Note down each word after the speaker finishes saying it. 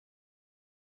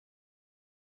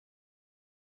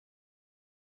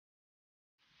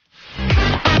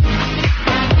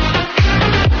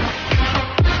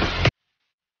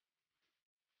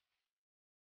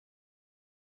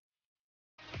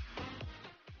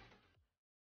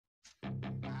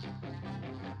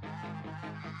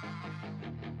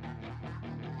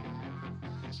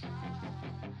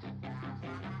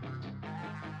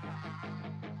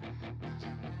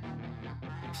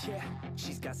Yeah,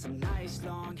 she's got some nice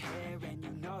long hair, and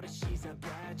you know that she's a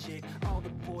bad chick. All the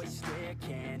boys stare,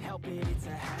 can't help it, it's a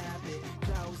habit.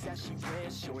 Clothes that she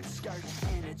wears, short skirt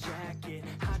and a jacket.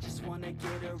 I just wanna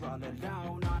get her all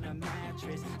alone on a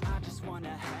mattress. I just wanna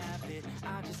have it,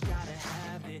 I just gotta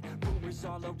have it. Rumors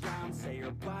all around say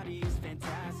her body is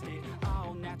fantastic.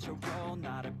 All natural,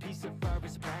 not a piece of fur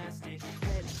is plastic.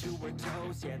 Head to her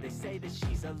toes, yeah, they say that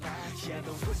she's a latch. Yeah,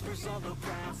 the whispers all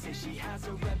around say she has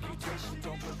a reputation.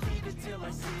 Don't believe it till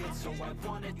I see it, so I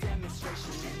want a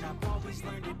demonstration. And I've always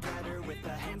learned it better with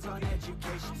a hands-on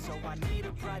education. So I need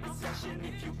a private session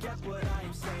if you get what I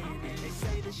am saying. And they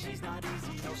say that she's not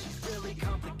easy, no, she's really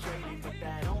complicated. But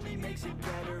that only makes it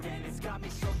better, and it's got me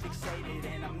so fixated.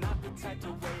 And I'm not the type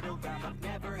to wait around, I've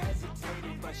never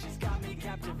hesitated. But she's got me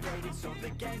captivated, so the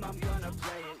game, I'm gonna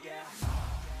play it, yeah.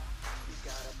 She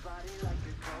got a body like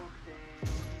a coke thing.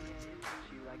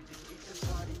 She likes to keep the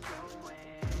party going.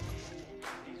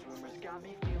 These rumors got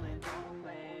me feeling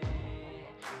lonely.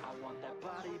 I want that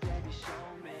body, baby, show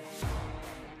me.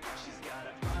 She's got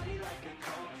a body like a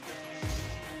coke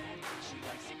thing. She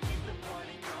likes to keep the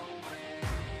party going.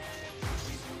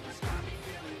 These rumors got me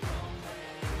feeling lonely.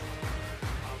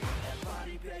 I want that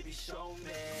body, baby, show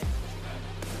me.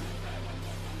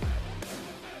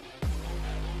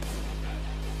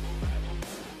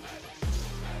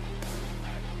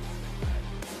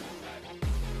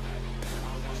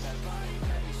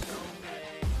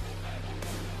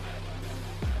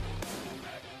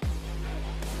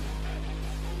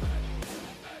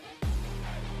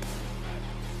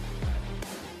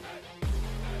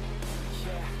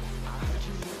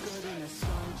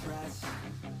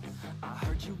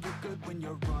 You look good when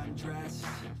you're undressed.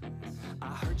 I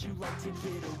heard you like to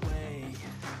get away.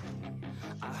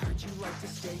 I heard you like to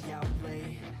stay out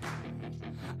late.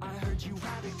 I heard you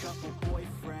had a couple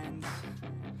boyfriends.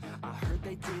 I heard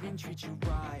they didn't treat you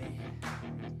right.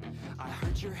 I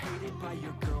heard you're hated by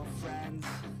your girlfriends,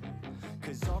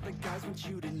 'cause all the guys want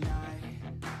you tonight.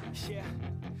 Yeah,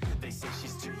 they say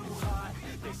she's too hot,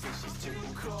 they say she's too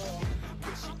cold.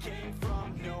 Where she came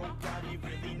from, nobody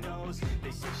really knows.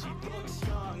 They say she looks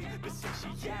young, but say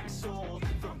she acts old.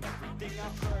 From everything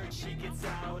I've heard, she gets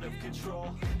out of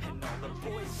control. And all the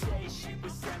boys say she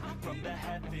was sent from the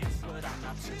heavens, but I'm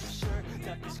not too sure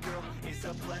that this girl is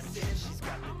a blessing. She's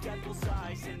got the devil's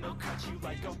eyes, and they'll cut you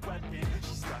like a weapon.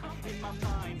 She's stuck in my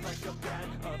mind like a bad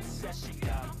obsession.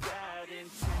 Got bad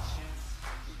intentions.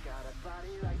 She got a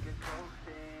body like a coke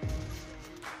thing.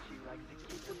 She likes to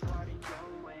keep the party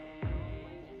going.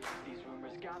 These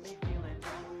rumors got me feeling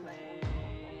lonely.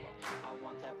 I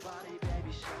want that body,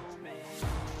 baby, show me.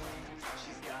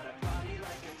 She's got a body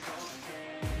like a coke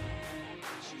thing.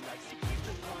 She likes to keep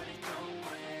the party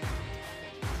going.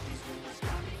 These rumors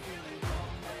got me feeling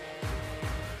lonely.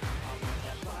 I want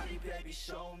that body, baby,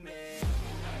 show me.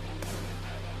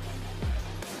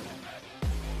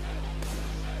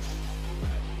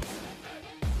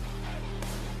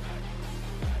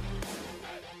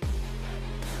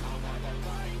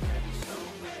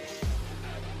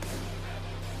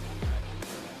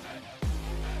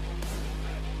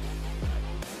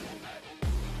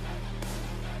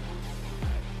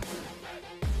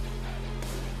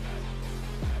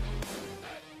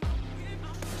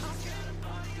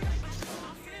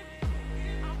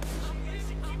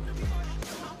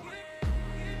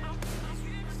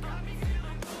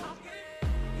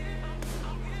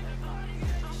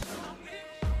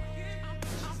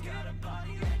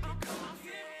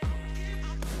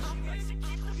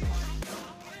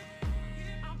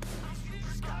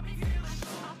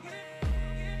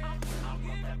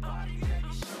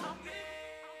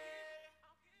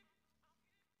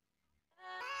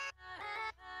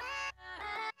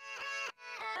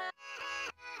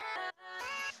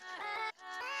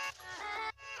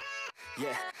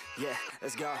 Yeah,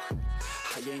 let's go.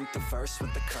 I ain't the first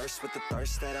with the curse, with the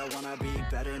thirst that I wanna be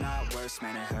better, not worse,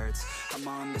 man, it hurts. I'm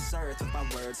on this earth with my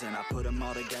words, and I put them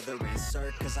all together,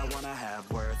 insert, 'cause I wanna have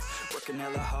worth. Working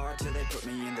hella hard till they put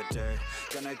me in the dirt.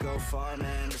 Gonna go far,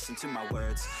 man, listen to my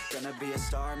words. Gonna be a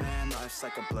star, man, life's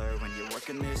like a blur. When you're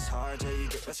working this hard, yeah, you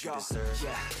get what you deserve.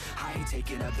 Yeah, I ain't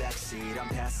taking a backseat, I'm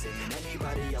passing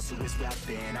anybody else who is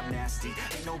rapping. I'm nasty,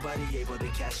 ain't nobody able to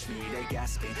catch me. They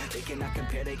gasping, they cannot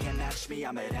compare, they can't match me.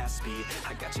 I'm at half speed,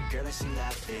 I got your girl and she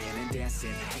laughing and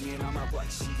dancing, hanging on my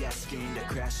butt, she asking to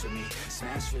crash with me.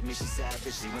 Smash with me, she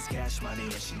savage, she wants cash money,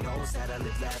 and she knows that I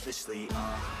live lavishly.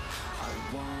 I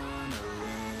wanna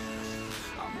live,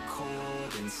 I'm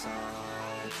cold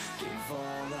inside. Give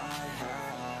all I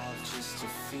have just to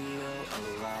feel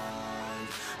alive.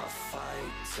 I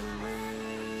fight to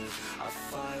live, I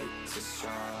fight to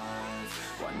strive.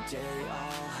 One day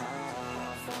I'll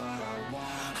have what I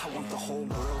want. I want the whole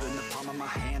world in the palm of my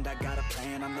hand. I got a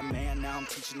plan, I'm the man. Now I'm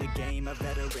teaching the game, a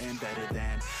veteran, better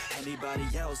than anybody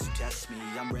else who tests me.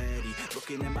 I'm ready,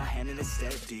 looking at my hand and it's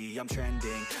steady. I'm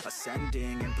trending,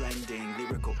 ascending and blending,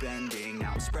 lyrical bending.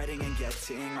 Now I'm spreading and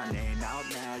getting my name out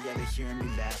now. Yeah, they hearing me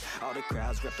laugh, all the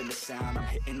crowds repping the sound. I'm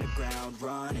hitting the ground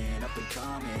running, up and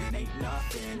coming, ain't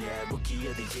nothing. Yeah, rookie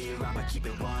of the year, I'ma keep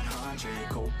it 100.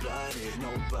 Cold-blooded, no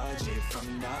budget,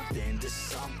 from nothing to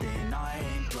something. I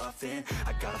ain't bluffing,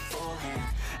 I got a full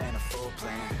hand and a full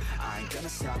plan. I ain't gonna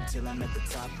stop till I'm at the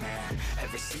top, man.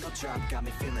 Every single drop got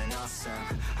me feeling awesome.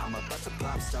 I'm about to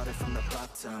pop, started from the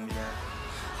bottom, yeah.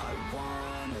 I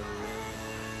wanna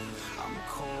live, I'm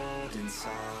cold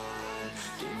inside.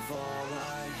 Give all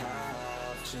I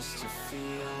have just to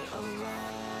feel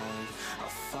alive. I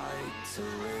fight to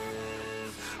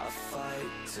live, I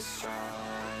fight to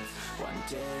strive. One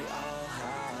day I'll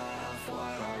have what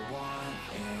I want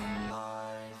in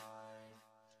life.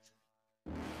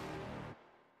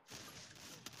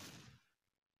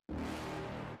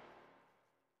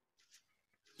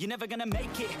 You're never gonna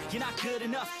make it, you're not good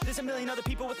enough. There's a million other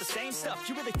people with the same stuff.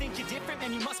 You really think you're different?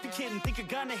 Man, you must be kidding. Think you're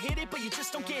gonna hit it, but you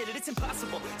just don't get it. It's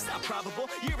impossible, it's not probable,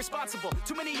 you're irresponsible.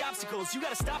 Too many obstacles, you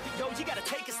gotta stop it, yo. You gotta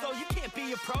take it slow, you can't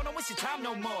be a pro. Don't waste your time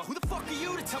no more. Who the fuck are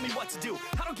you to tell me what to do?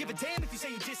 I don't give a damn if you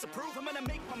say you disapprove. I'm gonna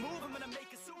make my move, I'm gonna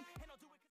make a